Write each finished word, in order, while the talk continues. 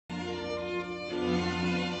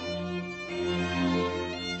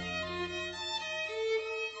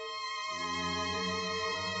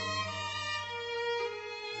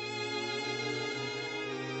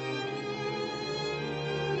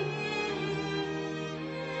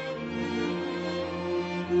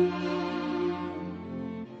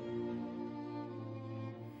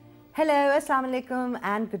Hello, Assalamu alaikum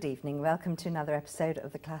and good evening. Welcome to another episode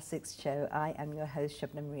of the Classics Show. I am your host,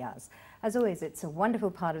 Shabnum Riaz. As always, it's a wonderful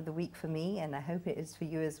part of the week for me, and I hope it is for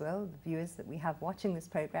you as well, the viewers that we have watching this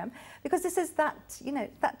program, because this is that,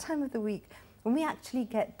 that time of the week when we actually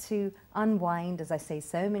get to unwind, as I say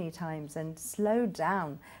so many times, and slow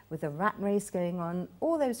down with the rat race going on,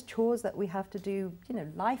 all those chores that we have to do,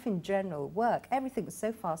 life in general, work, everything is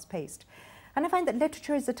so fast-paced. And I find that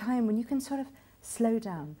literature is a time when you can sort of slow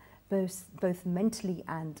down, both mentally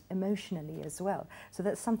and emotionally as well. So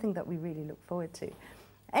that's something that we really look forward to.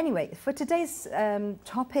 Anyway, for today's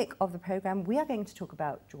topic of the program, we are going to talk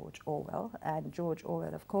about George Orwell. And George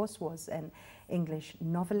Orwell, of course, was an English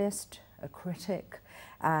novelist, a critic,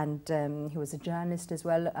 and he was a journalist as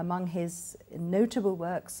well. Among his notable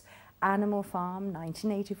works, Animal Farm,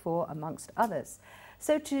 1984, amongst others.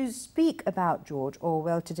 So to speak about George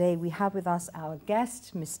Orwell today, we have with us our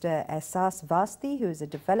guest, Mr. Wasti, who is a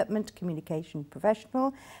development communication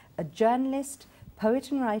professional, a journalist, poet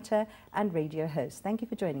and writer, and radio host. Thank you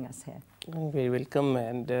for joining us here. You're very welcome,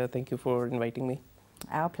 and thank you for inviting me.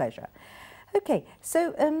 Our pleasure. Okay,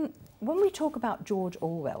 so when we talk about George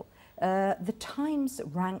Orwell, the Times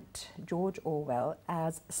ranked George Orwell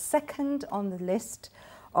as second on the list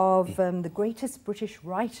of the greatest British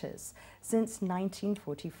writers since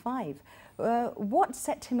 1945. What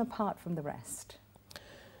set him apart from the rest?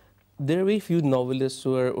 There are very few novelists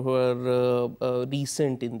who are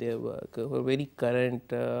recent in their work, who are very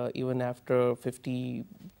current even after 50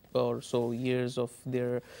 or so years of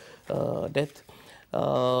their death.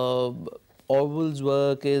 Orwell's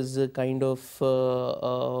work is a kind of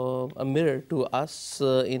a mirror to us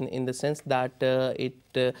in the sense that it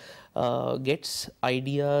gets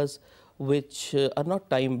ideas which are not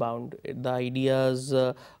time bound. The ideas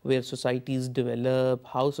where societies develop,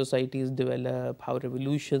 how societies develop, how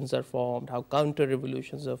revolutions are formed, how counter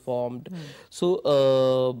revolutions are formed. So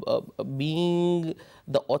being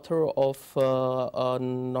the author of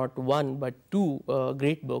not one but two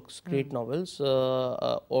great books, great novels,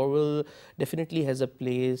 Orwell definitely has a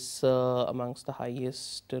place amongst the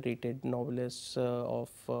highest rated novelists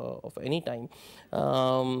of any time.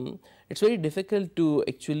 It's very difficult to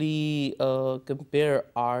actually compare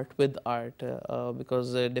art with art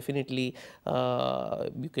because definitely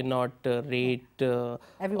you cannot rate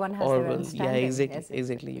everyone has Orwell. Their own standing. Yeah,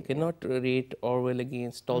 exactly. You cannot rate Orwell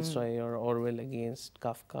against Tolstoy or Orwell against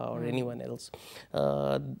Kafka or anyone else.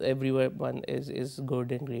 Everyone is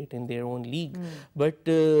good and great in their own league. But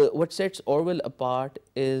what sets Orwell apart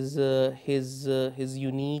is his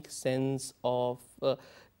unique sense of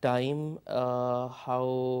time,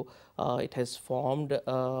 how it has formed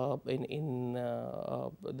in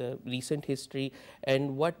the recent history,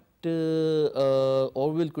 and what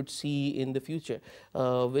Orwell could see in the future,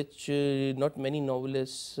 which not many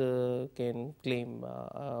novelists can claim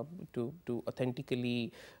to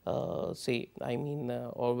authentically say. I mean,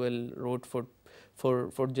 Orwell wrote for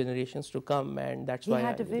generations to come, and that's why he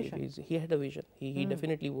had a vision. He had a vision. He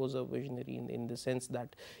definitely was a visionary in the sense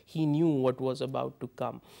that he knew what was about to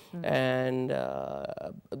come. And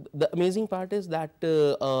the amazing part is that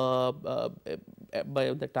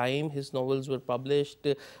by the time his novels were published,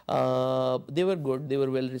 they were good, they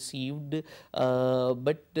were well received,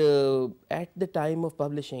 but at the time of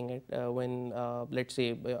publishing it, when let's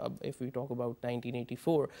say if we talk about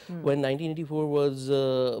 1984, when 1984 was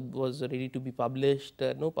ready to be published,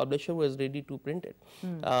 no publisher was ready to print it.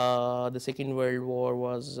 The Second World War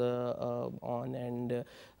was on, and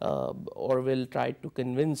Orwell tried to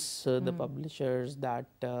convince the publishers that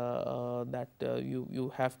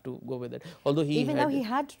you have to go with it. Although even though he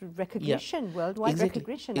had recognition, worldwide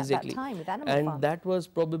recognition at that time with Animal Farm. And that was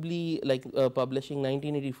probably like publishing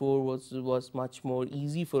 1984 was much more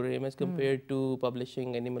easy for him as compared to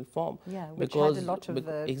publishing Animal Farm. Yeah, which had a lot of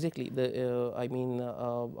exactly. The I mean.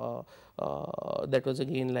 That was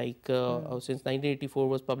again like since 1984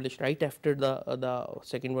 was published right after the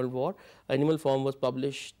Second World War. Animal Farm was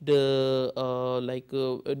published by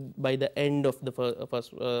the end of the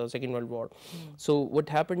Second World War. So what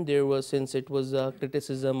happened there was, since it was a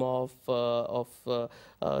criticism of the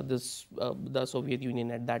Soviet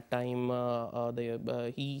Union at that time,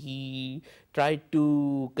 he tried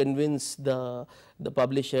to convince the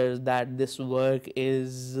publishers that this work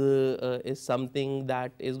is something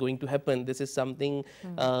that is going to happen. This is something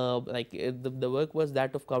the work was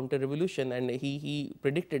that of counter-revolution, and he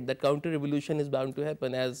predicted that counter-revolution is bound to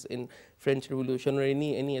happen, as in French Revolution or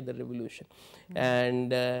any other revolution. And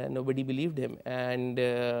nobody believed him, and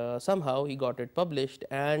somehow he got it published,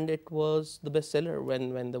 and it was the bestseller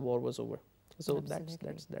when the war was over. So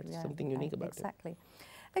absolutely. that's something unique about it. Exactly.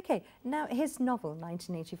 Okay, now his novel,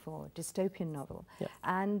 1984, dystopian novel, Yeah.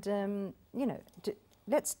 and you know,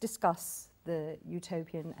 let's discuss the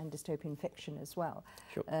utopian and dystopian fiction as well.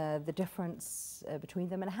 Sure. The difference between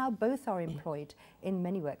them and how both are employed in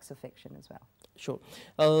many works of fiction as well. Sure.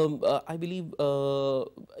 I believe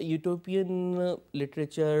utopian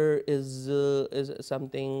literature is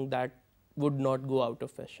something that would not go out of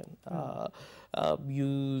fashion.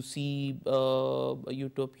 You see a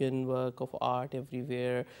utopian work of art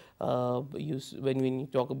everywhere. When you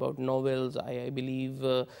talk about novels, I believe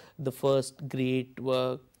the first great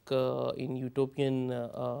work in utopian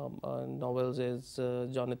novels is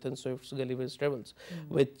Jonathan Swift's Gulliver's Travels,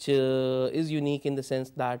 which is unique in the sense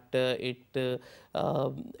that it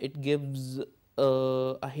gives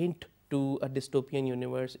a hint to a dystopian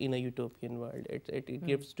universe in a utopian world. It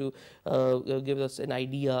gives us an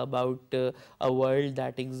idea about a world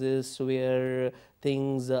that exists where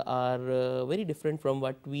things are very different from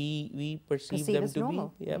what we perceive them as to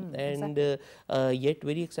normal. be, and Exactly. yet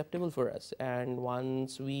very acceptable for us. And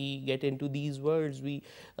once we get into these worlds, we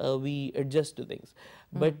adjust to things.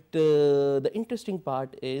 But the interesting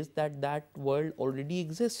part is that world already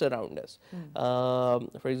exists around us.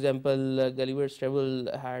 For example, Gulliver's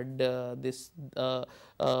Travel had this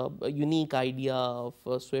unique idea of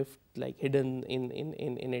Swift, like hidden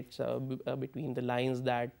in its between the lines,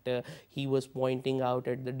 that he was pointing out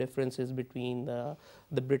at the differences between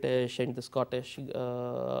the British and the Scottish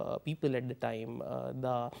people at the time,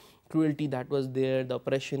 the cruelty that was there, the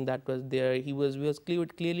oppression that was there. He was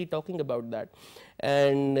clearly talking about that,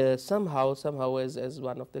 and somehow, as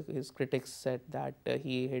one of his critics said, that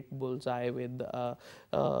he hit bullseye with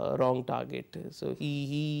wrong target. So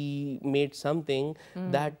he made something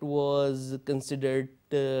that was considered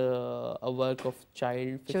a work of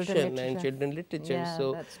child fiction and children literature. Yeah,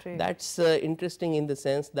 so that's true. That's interesting in the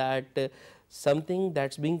sense that something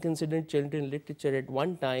that's being considered children literature at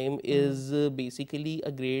one time is basically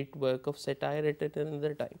a great work of satire at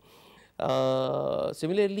another time.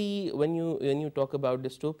 Similarly, when you talk about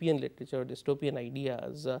dystopian literature, dystopian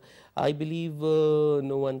ideas, I believe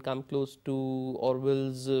no one come close to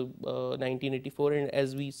Orwell's 1984. And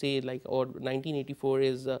as we say, like, or 1984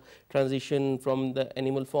 is a transition from the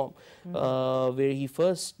animal form, where he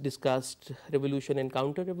first discussed revolution and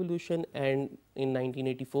counter-revolution, and in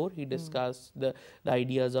 1984 he discussed the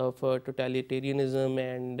ideas of totalitarianism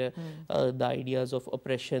and the ideas of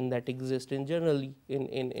oppression that exist in generally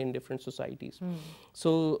in different societies.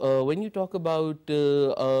 So when you talk about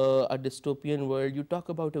a dystopian world, you talk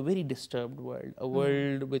about a very disturbed world, a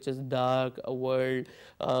world which is dark, a world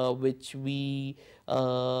which we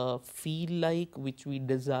feel like, which we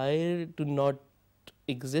desire to not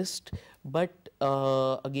exist, but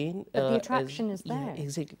again, but the attraction is there.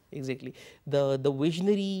 Yeah, exactly. The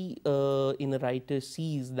visionary in a writer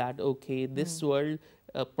sees that, okay, this world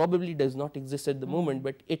probably does not exist at the moment,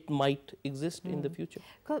 but it might exist in the future.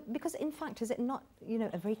 Because in fact, is it not, you know,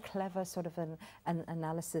 a very clever sort of an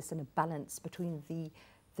analysis and a balance between the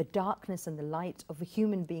darkness and the light of a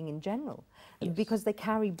human being in general? Yes. Because they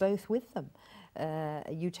carry both with them,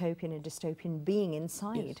 a utopian and dystopian being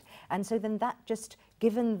inside. Yes. And so then that, just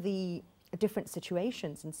given the different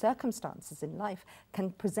situations and circumstances in life,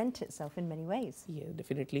 can present itself in many ways. Yeah,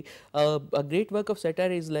 definitely. A great work of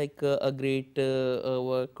satire is like a great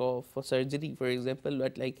work of surgery, for example.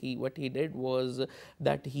 But like what he did was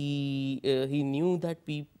that he knew that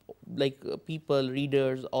people,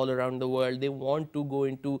 readers all around the world, they want to go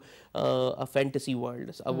into a fantasy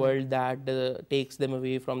world, a world that takes them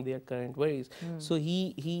away from their current worries. So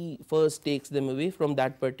he first takes them away from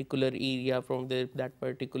that particular area, from that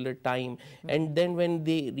particular time, and then when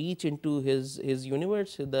they reach into his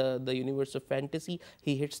universe, the universe of fantasy,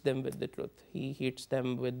 he hits them with the truth. He hits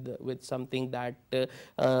them with something that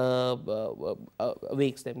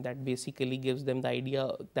awakes them, that basically gives them the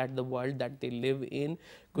idea that the world that they live in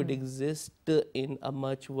could exist in a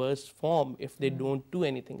much worse form if they don't do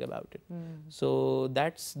anything about it. So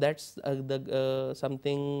that's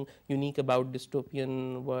something unique about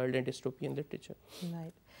dystopian world and dystopian literature.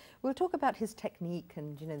 Right. We'll talk about his technique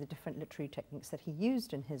and, you know, the different literary techniques that he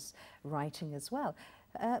used in his writing as well.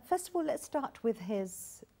 First of all, let's start with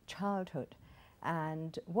his childhood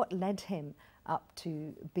and what led him up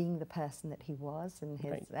to being the person that he was, and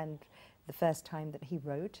his and the first time that he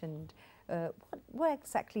wrote, and what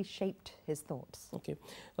exactly shaped his thoughts? Okay.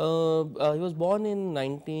 He was born in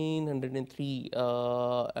 1903,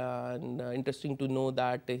 and interesting to know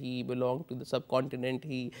that he belonged to the subcontinent.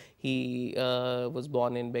 He was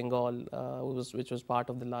born in Bengal, which was part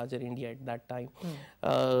of the larger India at that time.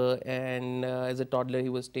 And as a toddler, he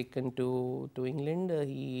was taken to England.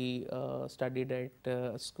 He studied at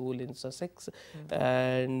a school in Sussex,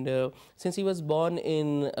 and since he was born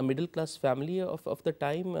in a middle class family of the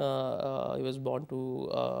time, he was born to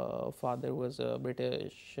father who was a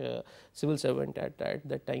British civil servant at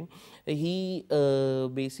that time. He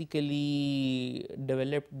basically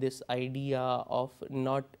developed this idea of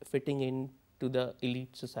not fitting in to the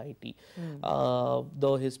elite society.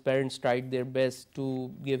 Though his parents tried their best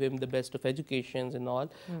to give him the best of educations and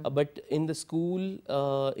all, but in the school,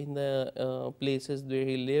 in the places where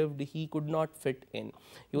he lived, he could not fit in.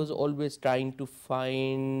 He was always trying to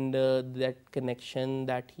find that connection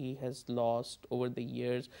that he has lost over the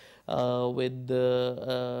years with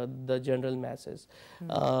the general masses.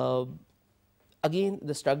 Again,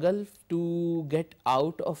 the struggle to get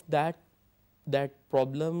out of that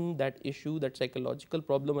problem, that issue, that psychological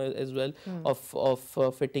problem as well of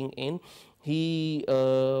fitting in. He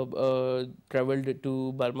traveled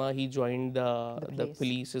to Burma. He joined the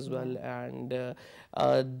police as well, and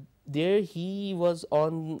there he was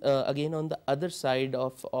on again on the other side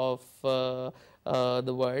of the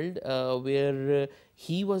world, where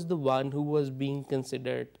he was the one who was being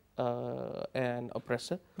considered an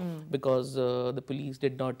oppressor, because the police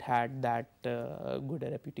did not had that good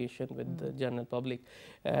a reputation with the general public.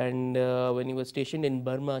 And when he was stationed in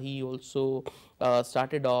Burma, he also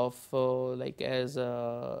started off like as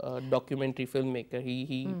a documentary filmmaker.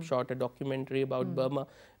 He shot a documentary about Burma,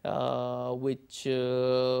 which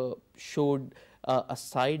showed a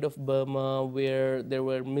side of Burma where there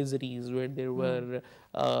were miseries, where there were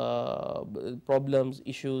problems,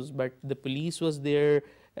 issues, but the police was there.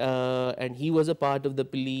 And he was a part of the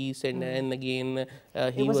police, and again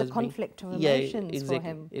he was a conflict of emotions for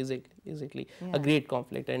him. Exactly, a great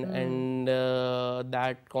conflict, and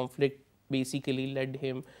that conflict basically led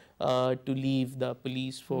him to leave the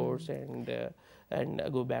police force and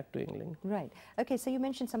go back to England. Right. Okay. So you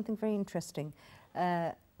mentioned something very interesting,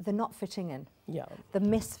 the not fitting in. Yeah. The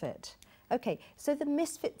misfit. Okay. So the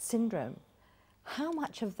misfit syndrome. How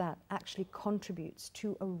much of that actually contributes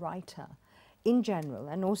to a writer in general,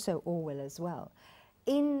 and also Orwell as well,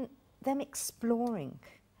 in them exploring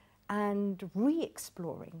and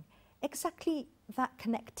re-exploring exactly that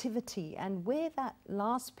connectivity and where that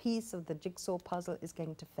last piece of the jigsaw puzzle is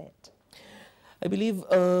going to fit? I believe,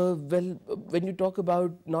 well, when you talk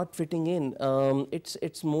about not fitting in,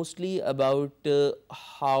 it's mostly about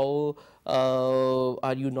how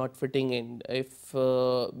are you not fitting in. If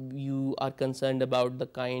you are concerned about the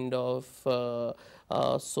kind of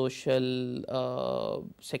social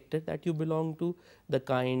sector that you belong to, the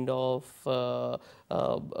kind of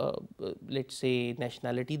let's say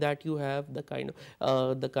nationality that you have, the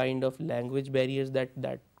kind of language barriers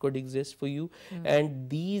that could exist for you, and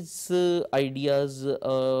these ideas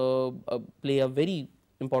play a very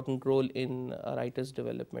important role in a writer's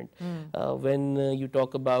development. When you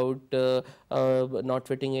talk about not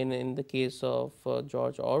fitting in the case of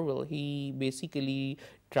George Orwell, he basically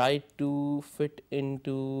tried to fit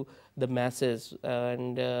into the masses,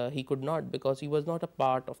 and he could not, because he was not a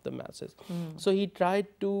part of the masses. So he tried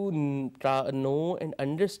to know and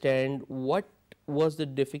understand what was the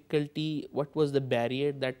difficulty, what was the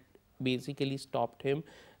barrier that basically stopped him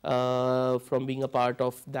from being a part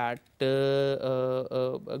of that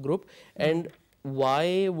group, and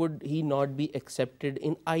why would he not be accepted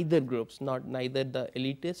in either groups, neither the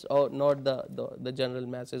elitists or not the general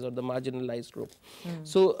masses or the marginalized group.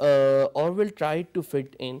 So Orwell tried to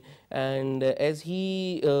fit in, and as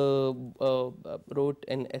he wrote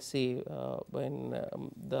an essay in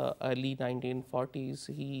the early 1940s,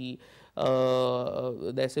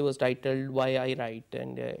 the essay was titled "Why I Write,"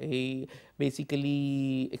 and he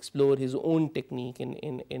basically explored his own technique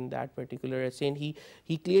in that particular essay. And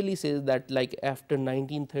he clearly says that, like, after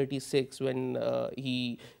 1936, when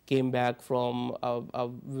he came back from a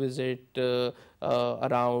visit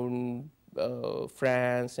around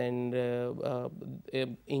France and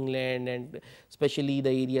England, and especially the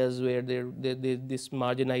areas where this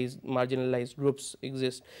marginalized groups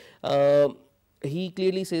exist, he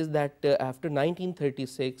clearly says that after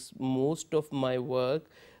 1936, most of my work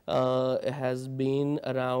has been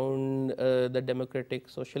around the democratic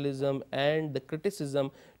socialism and the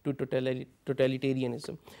criticism to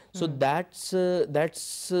totalitarianism. So that's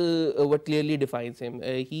what clearly defines him.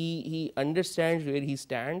 He understands where he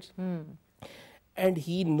stands, and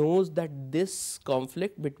he knows that this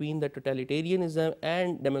conflict between the totalitarianism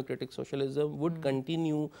and democratic socialism would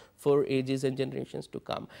continue for ages and generations to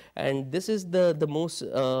come. And this is the most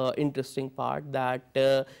interesting part,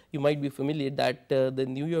 that you might be familiar that the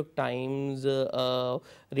New York Times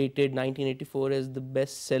rated 1984 as the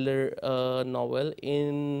bestseller novel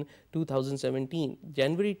in 2017,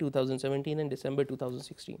 January 2017 and December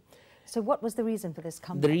 2016. So what was the reason for this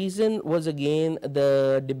comeback? The reason was again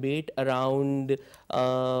the debate around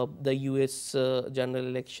the US general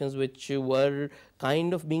elections, which were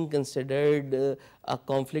kind of being considered a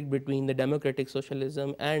conflict between the democratic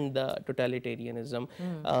socialism and the totalitarianism.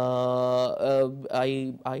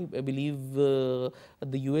 I believe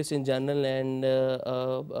the US in general and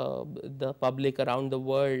the public around the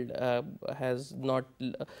world has not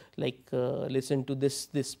listened to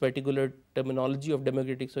this particular terminology of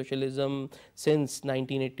democratic socialism since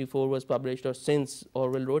 1984 was published, or since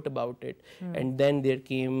Orwell wrote about it. And then there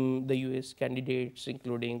came the US candidates,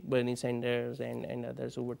 including Bernie Sanders and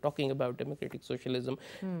others, who were talking about democratic socialism.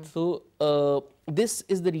 So this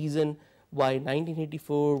is the reason why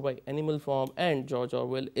 1984, why Animal Farm and George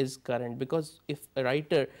Orwell is current, because if a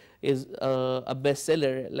writer is a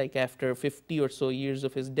bestseller, like after 50 or so years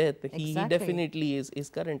of his death, he definitely is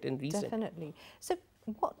current and recent. Definitely. So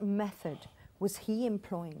what method was he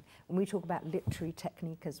employing, when we talk about literary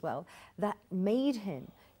technique as well, that made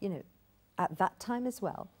him, you know, at that time as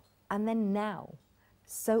well, and then now,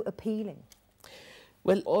 so appealing?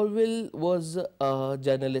 Well, Orwell was a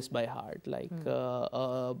journalist by heart, like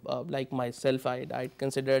myself. I'd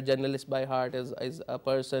consider a journalist by heart as a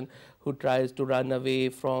person who tries to run away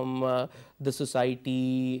from the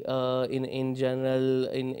society in general,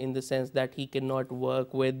 in the sense that he cannot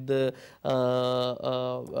work with the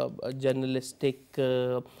journalistic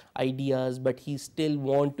ideas, but he still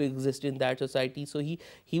want to exist in that society. So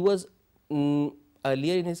he was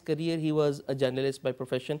earlier in his career, he was a journalist by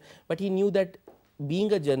profession, but he knew that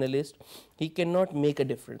being a journalist, he cannot make a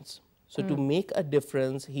difference. So to make a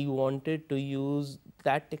difference, he wanted to use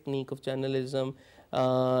that technique of journalism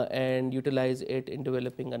and utilize it in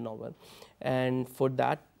developing a novel. And for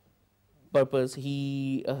that purpose,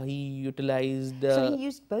 he utilized. So he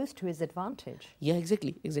used both to his advantage. Yeah,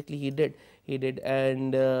 exactly. He did,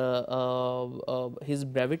 and his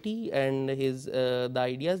brevity and his the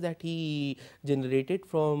ideas that he generated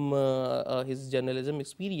from his journalism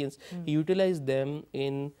experience, he utilized them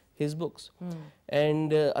in his books.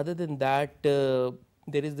 And other than that, there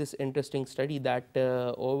is this interesting study that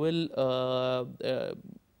Orwell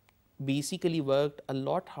basically worked a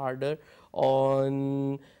lot harder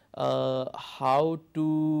on how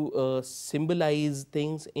to symbolize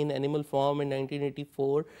things in Animal Farm in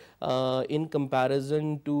 1984 in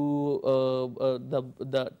comparison to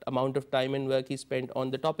the amount of time and work he spent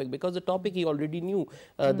on the topic, because the topic he already knew.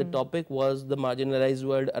 The topic was the marginalized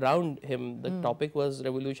world around him. The topic was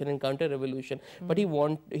revolution and counter-revolution, but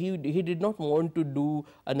he did not want to do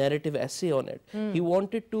a narrative essay on it. He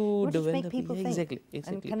wanted to develop make people think exactly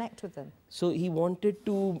and connect with them. So he wanted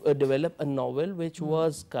to develop a novel which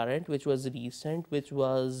was current, which was recent, which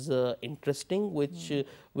was interesting,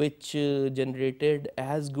 which generated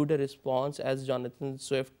as good a response as Jonathan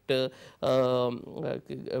Swift did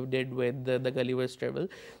with the Gulliver's Travels.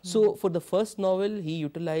 So for the first novel, he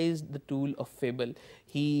utilized the tool of fable.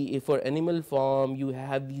 For Animal Farm, you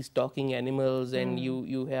have these talking animals, and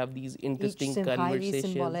you have these interesting conversations. Highly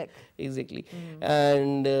symbolic. Exactly,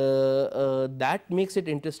 and that makes it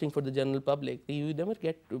interesting for the general public. You never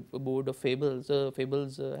get bored of fables.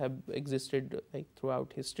 Fables have existed like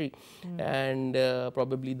throughout history, and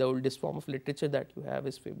probably the oldest form of literature that you have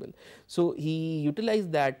is fable. So he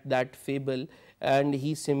utilized that fable, and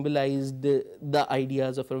he symbolized the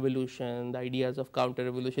ideas of revolution, the ideas of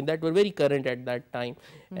counter-revolution that were very current at that time,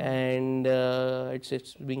 and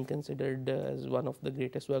it's being considered as one of the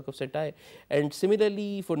greatest work of satire. And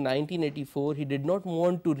similarly, for 1984, he did not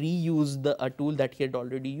want to reuse a tool that he had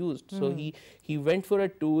already used. So he went for a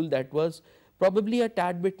tool that was probably a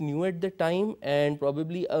tad bit new at the time, and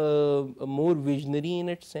probably a more visionary in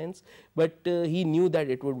its sense, but he knew that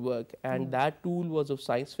it would work, and that tool was of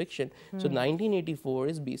science fiction. So 1984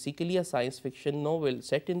 is basically a science fiction novel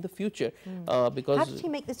set in the future. Because how did he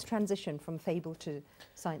make this transition from fable to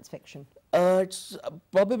science fiction? It's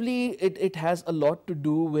probably it has a lot to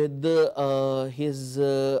do with his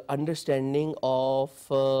understanding of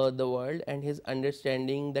the world, and his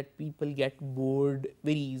understanding that people get bored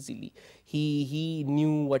very easily. He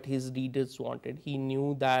knew what his readers wanted. He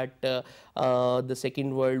knew that the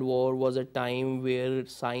Second World War was a time where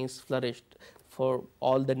science flourished. for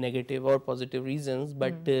all the negative or positive reasons,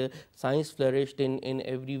 but science flourished in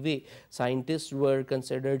every way. Scientists were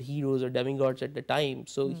considered heroes or demigods at the time,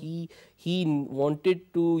 so he wanted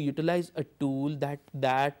to utilize a tool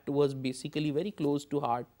that was basically very close to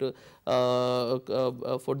heart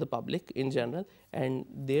for the public in general, and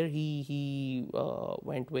there he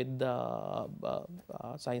went with the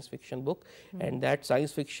science fiction book, and that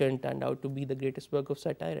science fiction turned out to be the greatest work of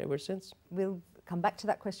satire ever since. We'll come back to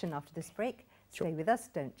that question after this break. Sure. Stay with us,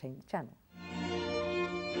 don't change the channel.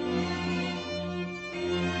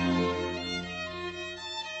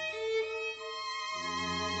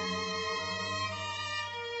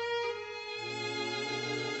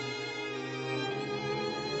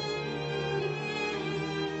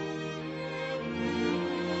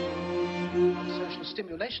 Social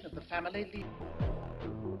stimulation of the family lead.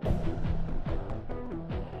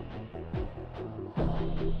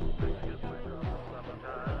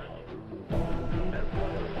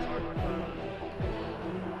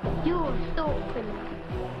 You're thoughtful.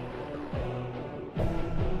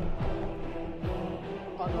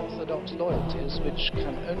 Unorthodox loyalties which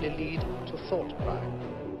can only lead to thought crime.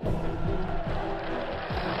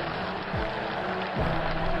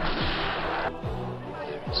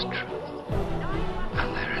 There is truth, and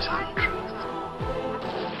there is untruth.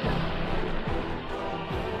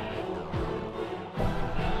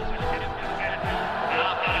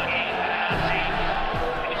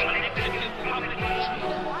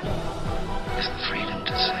 Is the freedom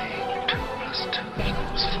to say 2 + 2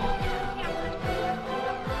 equals 4.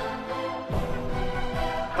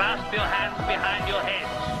 Clasp your hands behind your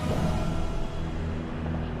heads.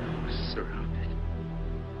 Surrounded.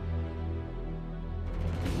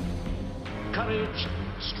 Courage,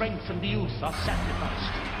 strength, and youth are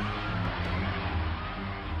sacrificed.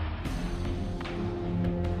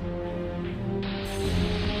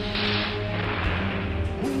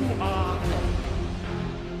 Who are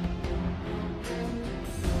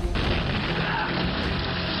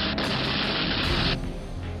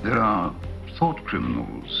There are thought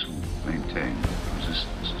criminals who maintain that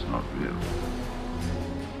resistance is not real.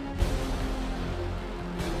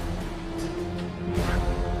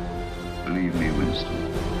 Believe me, Winston,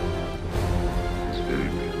 it's very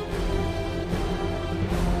real.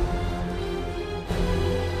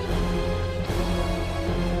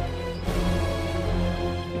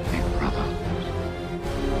 Big brother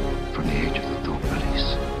from the age of the thought police.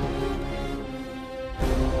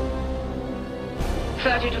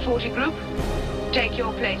 30 to 40 group, take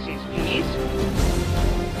your places, please.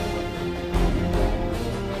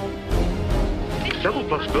 Double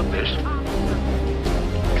plus good, this.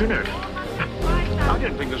 Junard, I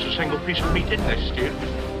didn't think there's a single piece of meat in this, dear.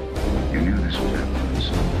 You knew this would happen,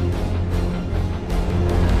 Winston.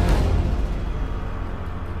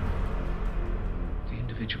 The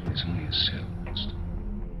individual is only a cell, Winston.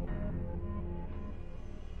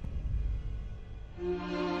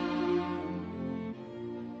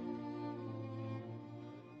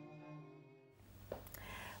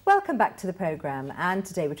 Welcome back to the programme, and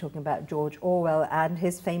today we're talking about George Orwell and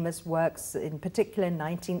his famous works, in particular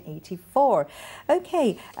 1984.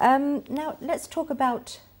 Okay, now let's talk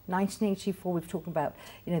about 1984. We've talked about,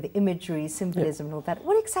 you know, the imagery, symbolism and all that.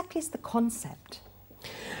 What exactly is the concept?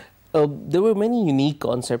 There were many unique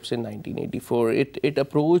concepts in 1984. It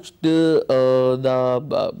approached the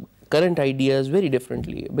current ideas very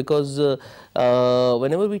differently, because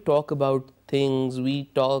whenever we talk about things, we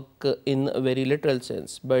talk in a very literal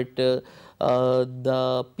sense, but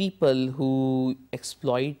the people who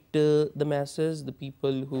exploit the masses, the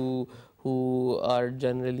people who are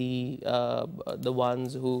generally the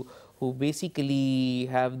ones who basically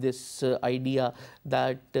have this idea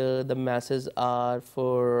that the masses are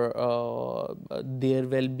for their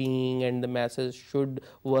well-being and the masses should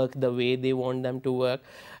work the way they want them to work.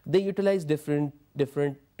 They utilize different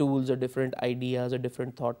tools or different ideas or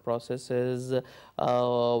different thought processes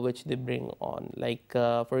which they bring on. Like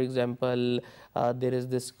for example, there is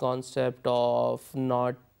this concept of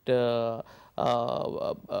not to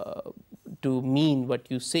mean what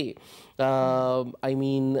you say. I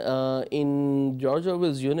mean, in George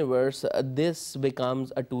Orwell's universe, this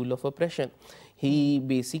becomes a tool of oppression. He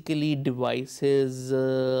basically devises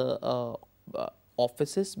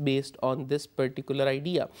offices based on this particular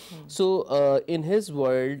idea. So in his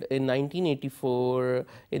world, in 1984,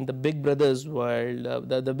 in the Big Brother's world,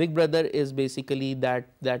 the Big Brother is basically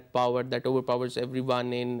that power that overpowers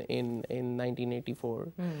everyone in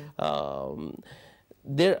 1984.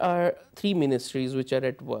 There are 3 ministries which are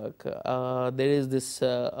at work. There is this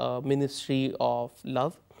ministry of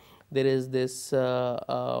love, there is this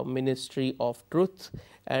ministry of truth,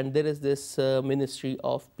 and there is this ministry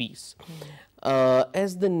of peace.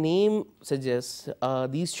 As the name suggests,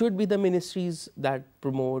 these should be the ministries that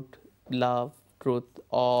promote love, truth,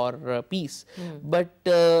 or peace. But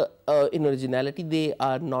in originality, they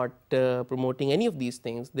are not promoting any of these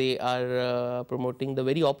things. They are promoting the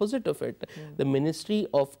very opposite of it. The ministry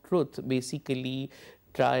of truth basically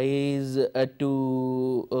tries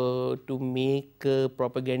to make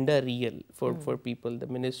propaganda real for people. The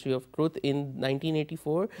Ministry of Truth in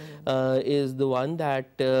 1984 is the one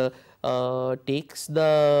that takes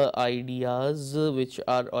the ideas which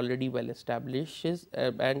are already well established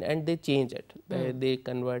and they change it. They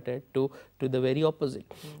convert it to the very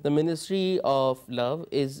opposite. The Ministry of Love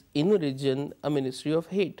is in origin a ministry of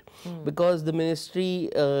hate, because the ministry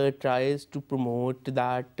tries to promote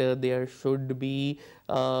that there should be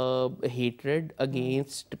hatred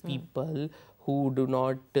against people who do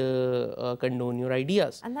not condone your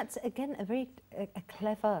ideas. And that's again a very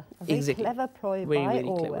clever ploy Very, by very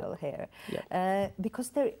Orwell clever. here, because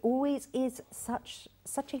there always is such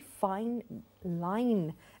a fine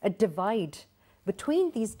line, a divide between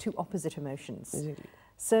these two opposite emotions. Exactly.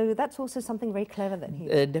 So that's also something very clever that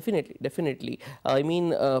he definitely. I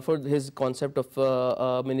mean, for his concept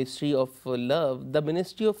of ministry of love, the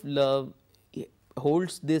ministry of love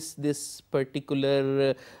holds this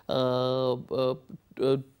particular 2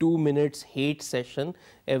 minutes hate session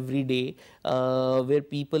every day, where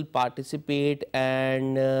people participate,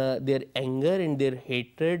 and their anger and their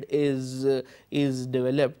hatred is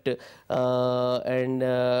developed, and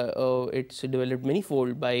it's developed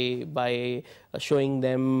manifold by showing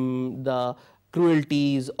them the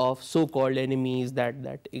cruelties of so-called enemies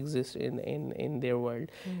that exist in their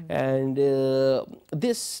world. And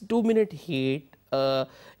this 2-minute hate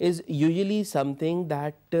is usually something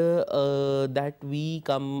that that we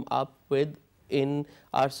come up with in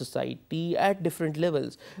our society at different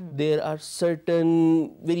levels. There are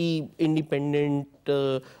certain very independent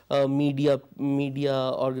media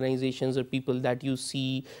organizations or people that you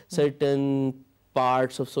see, certain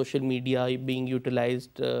parts of social media being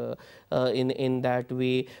utilized in that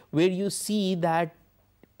way, where you see that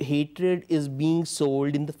hatred is being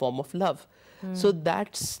sold in the form of love. So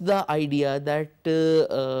that's the idea that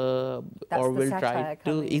Orwell tried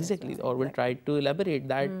to Orwell tried to elaborate,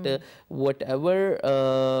 that whatever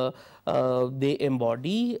they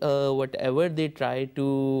embody, whatever they try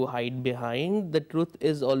to hide behind, the truth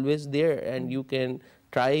is always there, and you can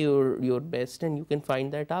try your best and you can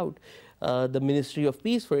find that out. The Ministry of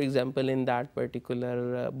Peace, for example, in that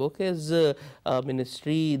particular book, is a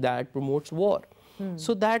ministry that promotes war.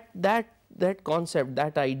 So that concept,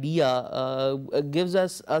 that idea gives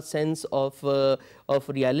us a sense of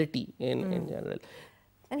reality in general.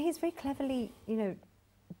 And he's very cleverly,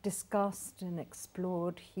 discussed and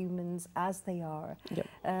explored humans as they are,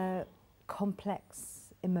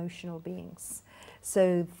 complex, emotional beings.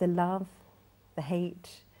 So the love, the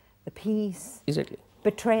hate, the peace,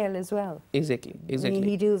 betrayal as well. Exactly. I mean,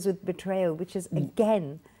 he deals with betrayal, which is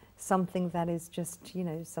again something that is just,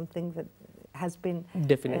 something that has been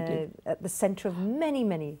at the center of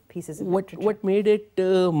many pieces of literature. What made it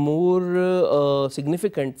more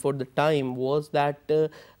significant for the time was that the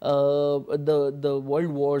world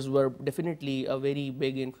wars were definitely a very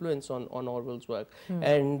big influence on Orwell's work,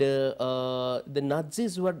 and the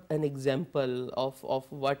Nazis were an example of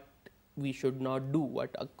what we should not do,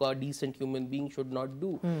 what a decent human being should not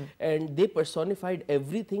do. And they personified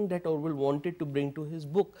everything that Orwell wanted to bring to his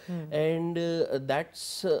book. And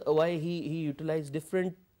that's why he utilized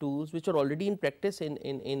different tools which are already in practice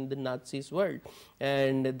in the Nazis world,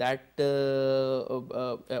 and that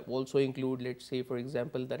also include, let's say, for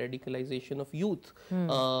example, the radicalization of youth,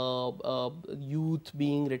 youth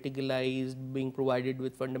being radicalized, being provided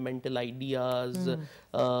with fundamental ideas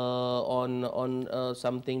on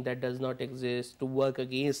something that does not exist, to work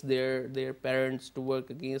against their parents, to work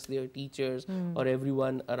against their teachers or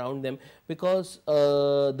everyone around them, because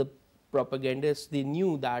the propagandists, they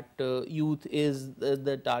knew that youth is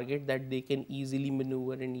the target that they can easily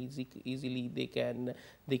maneuver and easily they can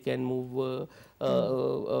move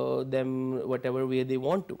them whatever way they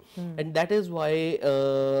want to. And that is why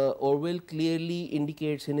Orwell clearly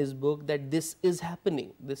indicates in his book that this is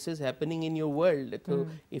happening in your world. So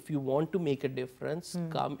if you want to make a difference,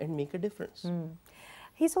 come and make a difference.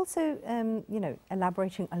 He's also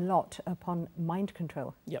elaborating a lot upon mind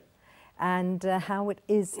control. And how it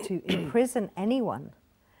is to imprison anyone.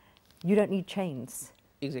 You don't need chains.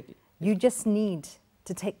 Exactly. You just need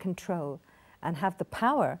to take control and have the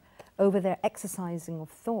power over their exercising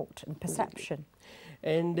of thought and perception.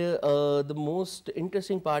 And the most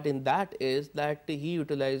interesting part in that is that he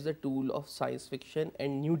utilized the tool of science fiction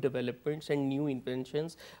and new developments and new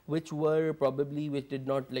inventions, which were probably, which did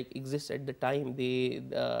not like exist at the time. He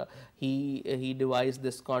devised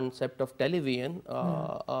this concept of television,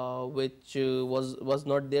 which was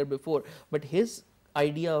not there before. But his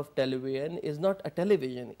idea of television is not a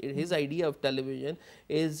television. His idea of television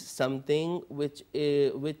is something which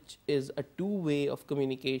is a two-way of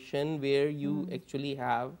communication, where you actually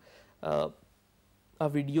have a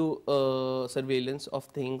video surveillance of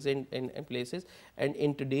things and places. And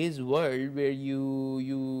in today's world, where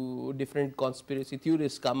you different conspiracy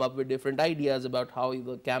theorists come up with different ideas about how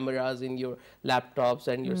the cameras in your laptops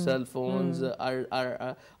and your cell phones are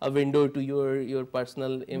a window to your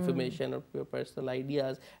personal information or your personal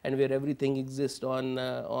ideas, and where everything exists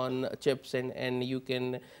on chips, and you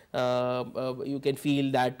can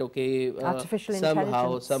feel that, okay, artificial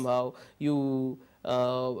intelligence. somehow you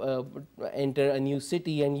enter a new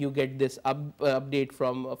city and you get this update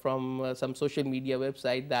from some social media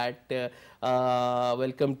website that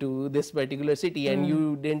welcome to this particular city, and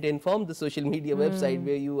you didn't inform the social media website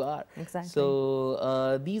where you are. Exactly.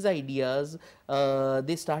 So these ideas,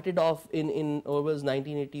 they started off in Orwell's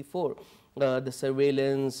 1984. The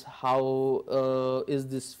surveillance, how is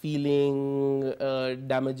this feeling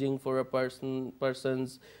damaging for a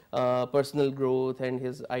person's personal growth, and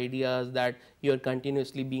his ideas that you're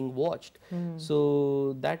continuously being watched.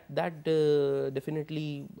 So that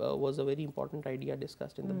definitely was a very important idea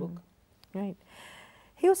discussed in the book. Right.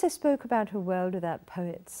 He also spoke about a world without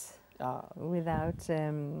poets, without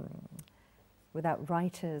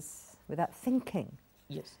writers, without thinking.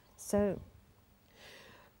 Yes. So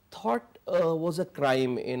Thought was a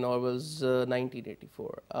crime in Orwell's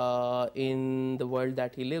 1984. In the world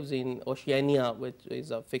that he lives in, Oceania, which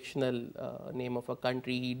is a fictional name of a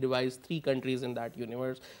country, he devised 3 countries in that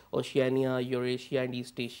universe: Oceania, Eurasia, and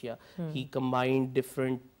East Asia. He combined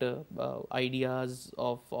different ideas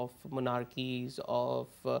of monarchies, of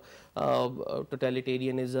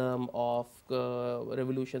totalitarianism, of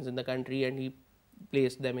revolutions in the country, and he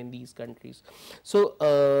placed them in these countries. So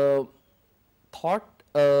thought,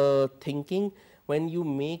 thinking, when you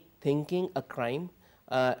make thinking a crime,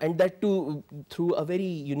 and that too through a very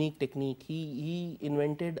unique technique. He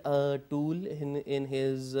invented a tool in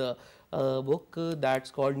his book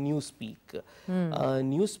that's called Newspeak.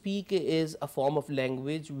 Newspeak is a form of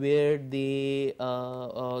language where they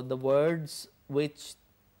the words which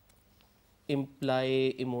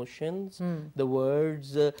imply emotions, the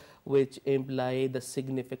words which imply the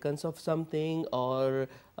significance of something or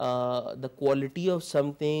the quality of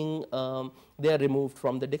something, they are removed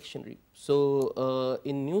from the dictionary. So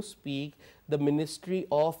in Newspeak, the Ministry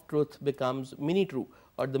of Truth becomes Mini-True,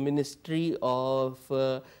 or the Ministry of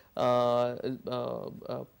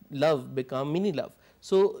Love become Mini-Love.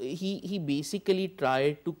 So he basically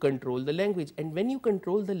tried to control the language, and when you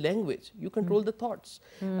control the language, you control the thoughts.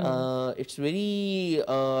 It's very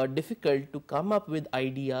difficult to come up with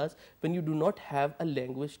ideas when you do not have a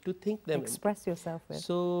language to think them. Express yourself with.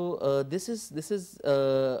 So this is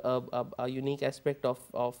a unique aspect of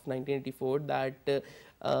 1984, that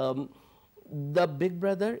the big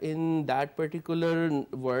brother in that particular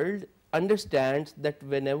world understands that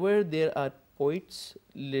whenever there are poets,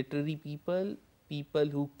 literary people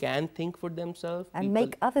who can think for themselves and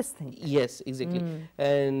make others think. Yes, exactly.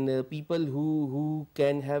 And people who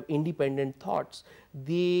can have independent thoughts,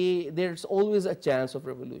 there's always a chance of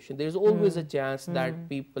revolution. There's always a chance that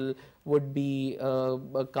people would be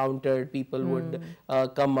countered, people would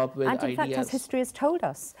come up with ideas. And in fact, as history has told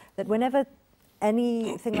us, that whenever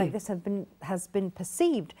anything like this has been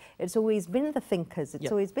perceived, it's always been the thinkers,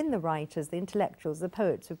 it's always been the writers, the intellectuals, the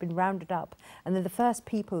poets who've been rounded up, and they're the first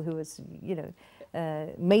people who has,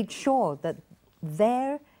 made sure that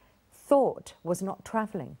their thought was not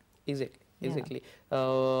traveling. Exactly.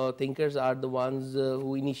 Thinkers are the ones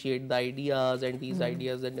who initiate the ideas, and these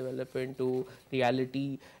ideas then develop into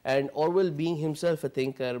reality. And Orwell, being himself a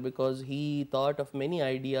thinker, because he thought of many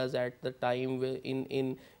ideas at the time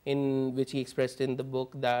in which he expressed in the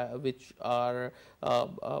book, that which are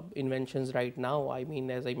inventions right now. I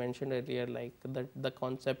mean, as I mentioned earlier, like the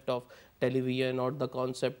concept of television, or the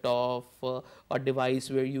concept of a device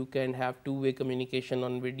where you can have two-way communication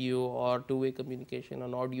on video or two-way communication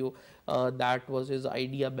on audio. That was his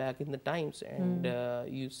idea back in the times, and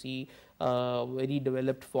you see a very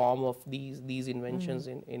developed form of these inventions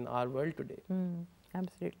in our world today.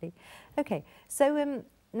 Absolutely. Okay, so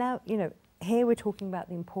now, here we're talking about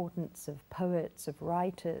the importance of poets, of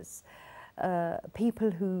writers,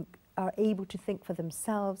 people who are able to think for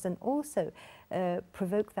themselves, and also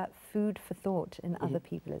provoke that food for thought in other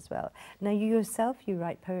people as well. Now, you yourself, you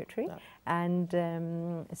write poetry, and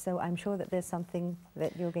so I'm sure that there's something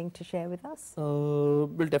that you're going to share with us. Well,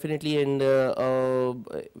 definitely, and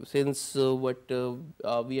since what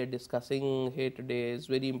we are discussing here today is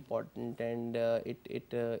very important, and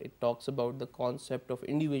it talks about the concept of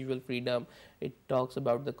individual freedom. It talks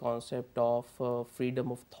about the concept of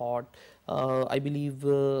freedom of thought. I believe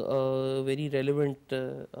a very relevant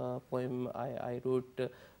poem I wrote.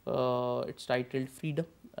 It's titled "Freedom."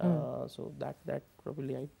 So that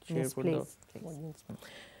probably I share for the audience.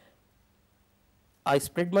 I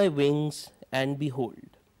spread my wings and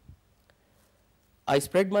behold. I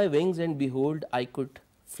spread my wings and behold, I could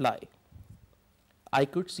fly. I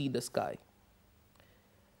could see the sky.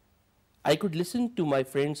 I could listen to my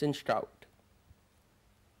friends and shout.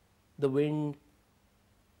 The wind,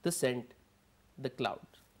 the scent, the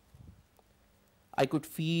clouds. I could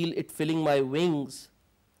feel it filling my wings,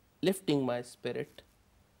 lifting my spirit,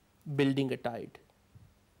 building a tide.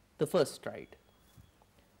 The first stride.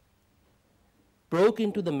 Broke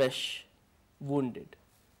into the mesh, wounded.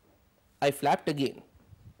 I flapped again.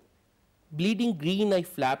 Bleeding green, I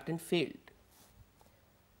flapped and failed.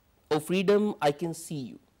 Oh freedom, I can see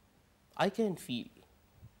you. I can feel.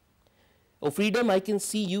 Oh freedom, I can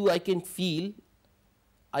see you, I can feel.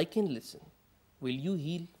 I can listen. Will you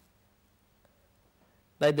heal?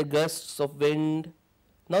 Neither gusts of wind,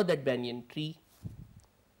 nor that banyan tree.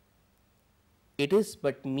 It is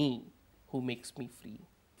but me who makes me free.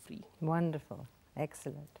 Wonderful.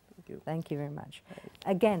 Excellent. Thank you. Thank you very much.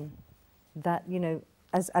 Again, that, you know,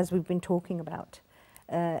 as we've been talking about,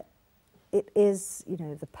 it is, you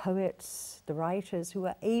know, the poets, the writers who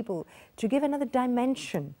are able to give another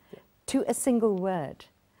dimension to a single word,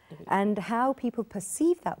 and how people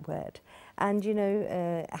perceive that word, and, you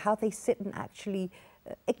know, how they sit and actually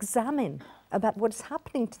examine about what's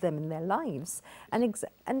happening to them in their lives, and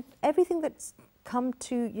everything that's come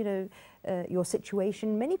to, you know, your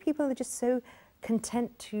situation. Many people are just so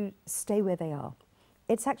content to stay where they are.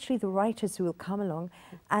 It's actually the writers who will come along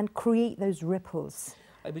and create those ripples.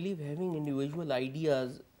 I believe having individual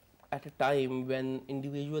ideas at a time when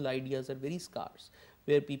individual ideas are very scarce,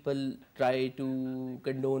 where people try to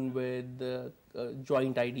condone with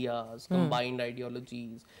joint ideas, combined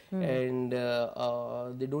ideologies, and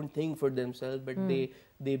they don't think for themselves, but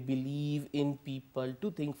they believe in people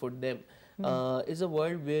to think for them. Is a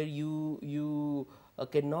world where you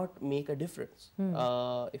cannot make a difference.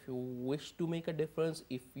 If you wish to make a difference,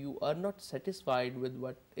 if you are not satisfied with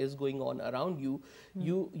what is going on around you,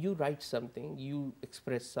 you write something, you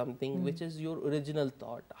express something which is your original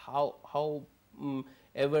thought. How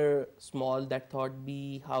ever small that thought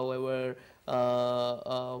be, however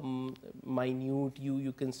minute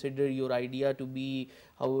you consider your idea to be,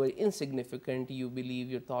 however insignificant you believe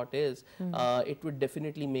your thought is, it would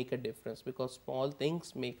definitely make a difference, because small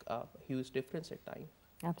things make a huge difference at times.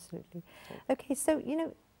 Absolutely. Okay, so, you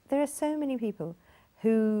know, there are so many people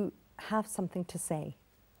who have something to say.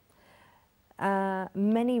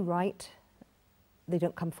 Many write, they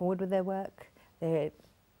don't come forward with their work. They're,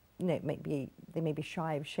 you know, they may be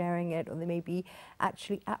shy of sharing it, or they may be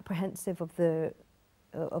actually apprehensive of the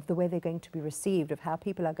way they're going to be received, of how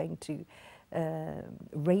people are going to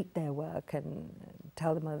rate their work and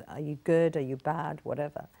tell them, are you good, are you bad,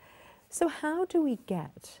 whatever. So how do we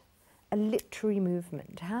get a literary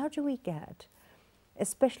movement? How do we get,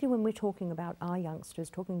 especially when we're talking about our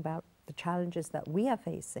youngsters, talking about the challenges that we are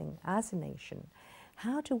facing as a nation,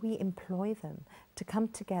 how do we employ them to come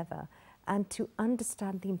together and to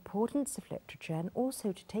understand the importance of literature, and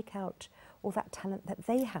also to take out all that talent that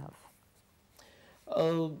they have?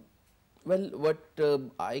 Well, what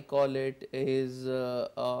I call it is,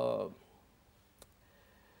 you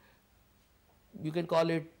can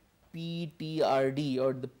call it PTRD,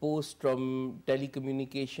 or the post-from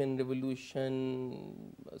telecommunication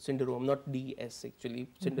revolution syndrome, not DS actually,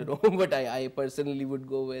 syndrome, but I personally would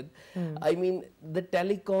go with. I mean, the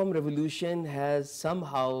telecom revolution has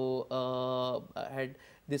somehow had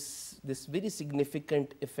this very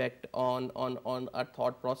significant effect on our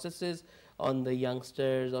thought processes, on the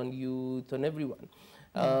youngsters, on youth, on everyone.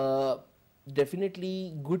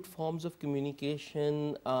 Definitely good forms of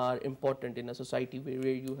communication are important in a society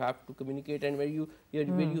where you have to communicate, and where you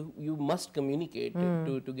must communicate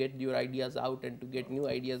to get your ideas out and to get new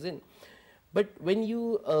ideas in. But when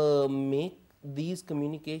you make these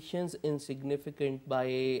communications insignificant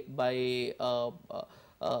by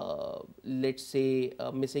let's say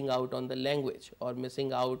missing out on the language or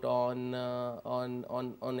missing out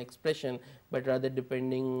on expression, but rather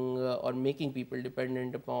depending or making people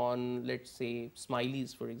dependent upon, let's say,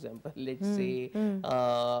 smileys, for example. Let's say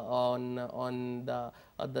on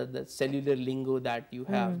the cellular lingo that you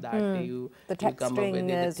have, that you come up with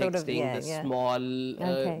the texting, the small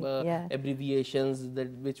abbreviations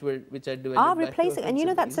which are developed. Are replacing, and you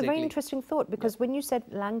know, that's a very interesting thought, because when you said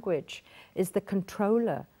language is the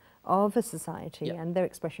controller of a society and their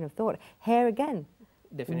expression of thought, here again,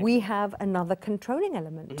 we have another controlling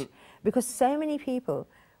element, because so many people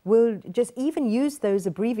will just even use those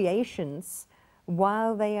abbreviations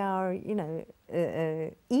while they are, you know,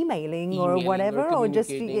 emailing or whatever, or just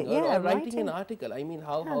writing an article. I mean,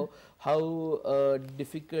 how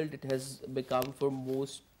difficult it has become for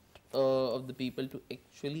most of the people to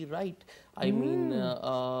actually write. I mean,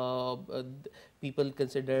 people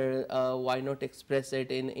consider why not express it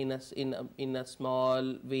in a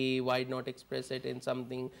small way? Why not express it in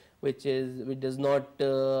something which does not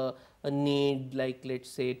need, like, let's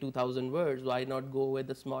say 2,000 words? Why not go with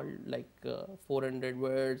a small, like 400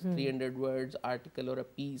 words, 300 words article or a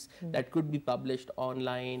piece that could be published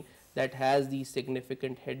online, that has these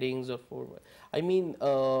significant headings or forward. I mean,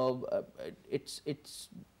 it's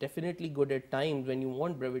definitely good at times when you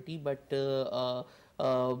want brevity, but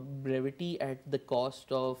brevity at the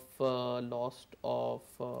cost of loss of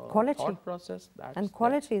quality, thought process, and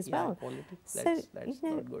quality as well. Quality. So, that's you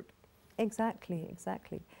know, not good. Exactly.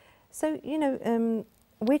 So, you know,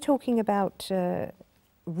 we're talking about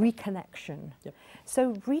reconnection. Yep.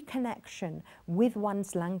 So reconnection with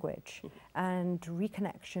one's language and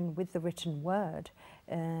reconnection with the written word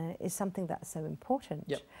is something that's so important.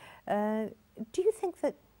 Yep. Do you think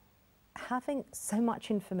that having so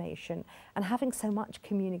much information and having so much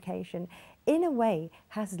communication in a way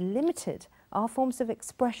has limited our forms of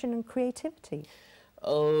expression and creativity?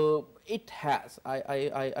 It has.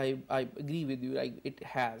 I agree with you. Like, it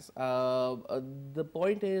has. The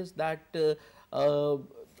point is that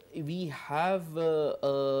we have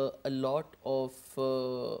a lot of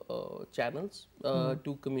channels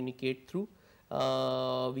to communicate through.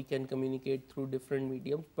 We can communicate through different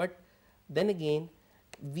mediums, but then again,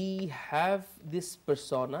 we have this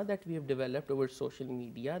persona that we have developed over social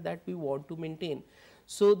media that we want to maintain.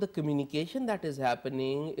 So the communication that is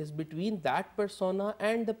happening is between that persona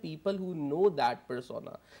and the people who know that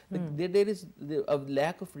persona. There is a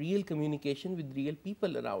lack of real communication with real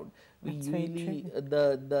people around. That's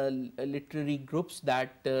the literary groups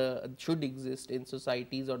that should exist in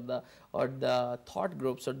societies, or the thought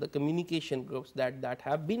groups or the communication groups that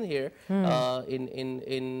have been here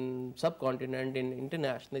in subcontinent,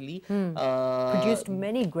 internationally, produced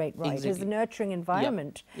many great writers. Exactly. The nurturing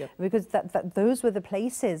environment, Yep. because those were the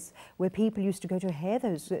places where people used to go to hear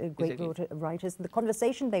those great writers, and the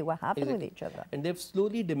conversation they were having with each other. And they've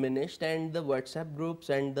slowly diminished, and the WhatsApp groups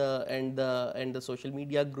and the social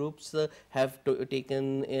media groups have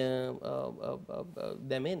taken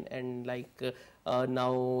them in, and like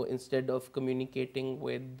now, instead of communicating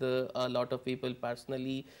with a lot of people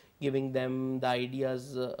personally, giving them the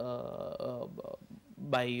ideas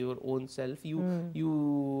by your own self,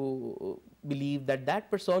 you believe that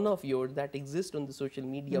persona of yours that exists on the social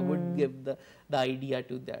media would give the idea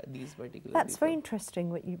to these particular That's people. very interesting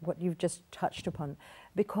what you've just touched upon,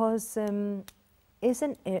 because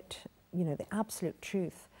isn't it, you know, the absolute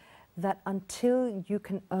truth that until you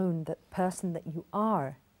can own the person that you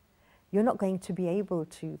are, you're not going to be able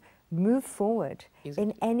to move forward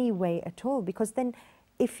in any way at all? Because then,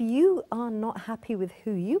 if you are not happy with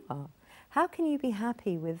who you are, how can you be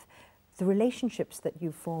happy with the relationships that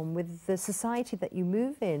you form, with the society that you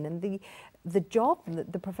move in, and the job,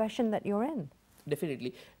 the profession that you're in?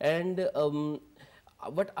 Definitely. And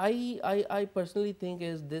what I personally think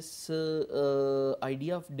is this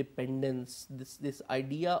idea of dependence, this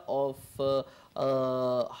idea of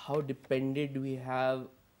how dependent we have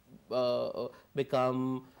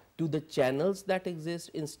become to the channels that exist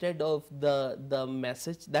instead of the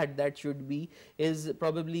message that should be, is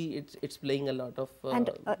probably it's playing a lot of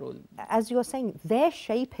role. As you're saying, they're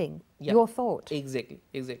shaping your thought. Exactly,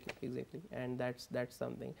 and that's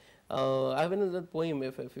something. I have another poem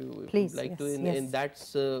if you Please, would like to, yes. and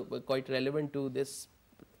that's quite relevant to this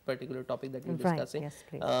particular topic that we're discussing. Yes,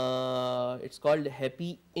 please. It's called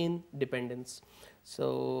Happy Independence.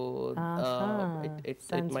 So it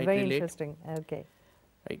Sounds might very relate. interesting. Okay.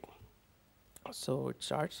 Right. So it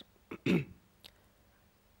starts.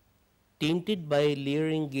 Tainted by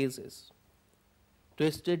leering gazes,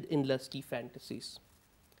 twisted in lusty fantasies,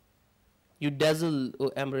 you dazzle, O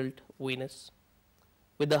emerald Venus,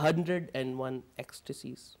 with 101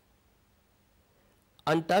 ecstasies.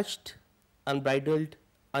 Untouched, unbridled,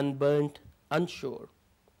 unburnt, unsure,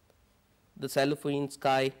 the cellophane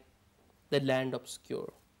sky, the land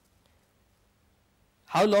obscure.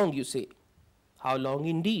 How long, you say? How long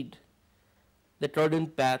indeed? The trodden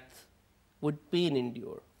path would pain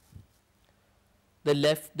endure. The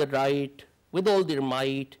left, the right, with all their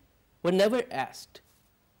might, were never asked,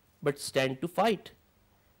 but stand to fight.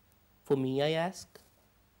 For me, I ask.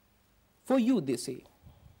 For you, they say.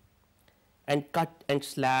 And cut and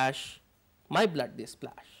slash, my blood they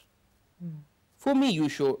splash. For me, you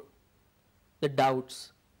show the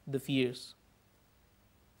doubts, the fears.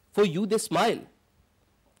 For you, they smile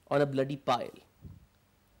on a bloody pile,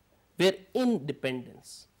 where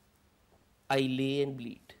independence I lay and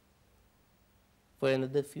bleed for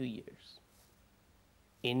another few years.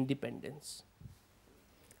 Independence.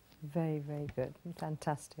 Very, very good.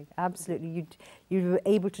 Fantastic. Absolutely. You were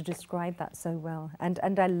able to describe that so well.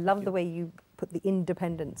 And I love the way you put the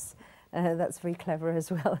independence. That's very clever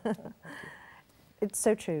as well. It's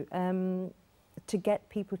so true. To get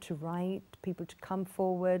people to write, people to come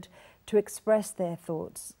forward, to express their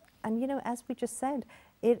thoughts. And, you know, as we just said,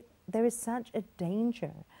 there is such a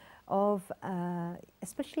danger of,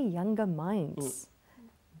 especially younger minds,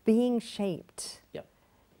 being shaped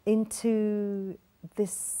into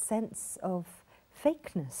this sense of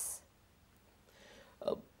fakeness.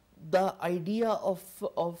 The idea of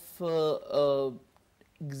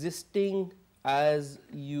existing as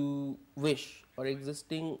you wish or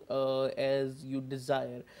existing as you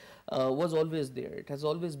desire was always there. It has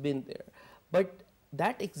always been there. But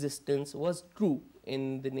that existence was true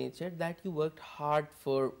in the nature that you worked hard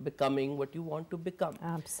for becoming what you want to become.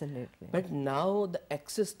 Absolutely. But now the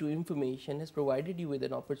access to information has provided you with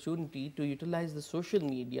an opportunity to utilize the social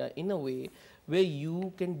media in a way where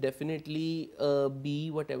you can definitely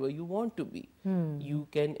be whatever you want to be. You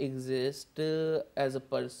can exist as a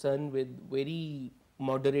person with very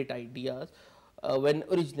moderate ideas when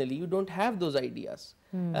originally you don't have those ideas.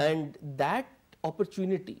 And that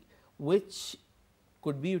opportunity, which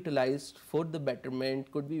could be utilized for the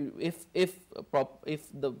betterment, could be if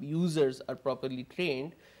the users are properly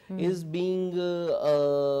trained, is being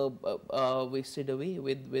wasted away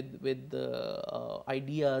with the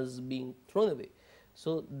ideas being thrown away.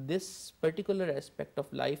 So this particular aspect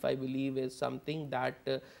of life, I believe, is something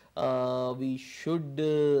that we should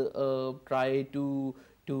try to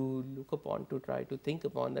look upon, to try to think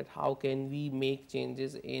upon, that how can we make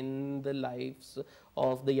changes in the lives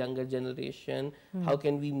of the younger generation, how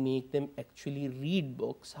can we make them actually read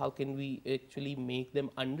books, how can we actually make them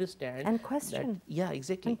understand and question.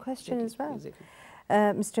 Exactly. And question exactly. as well. Exactly.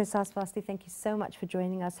 Mr. Wasti, thank you so much for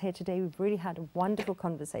joining us here today. We've really had a wonderful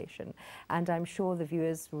conversation, and I'm sure the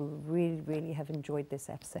viewers will really have enjoyed this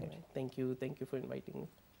episode. Right. Thank you for inviting me.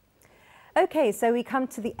 Okay, so we come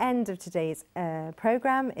to the end of today's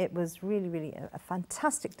programme. It was really a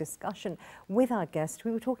fantastic discussion with our guest.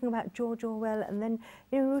 We were talking about George Orwell, and then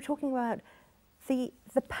we were talking about the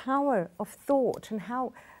power of thought and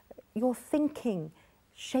how your thinking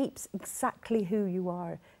shapes exactly who you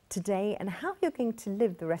are today and how you're going to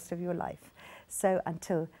live the rest of your life. So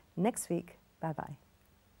until next week, bye-bye.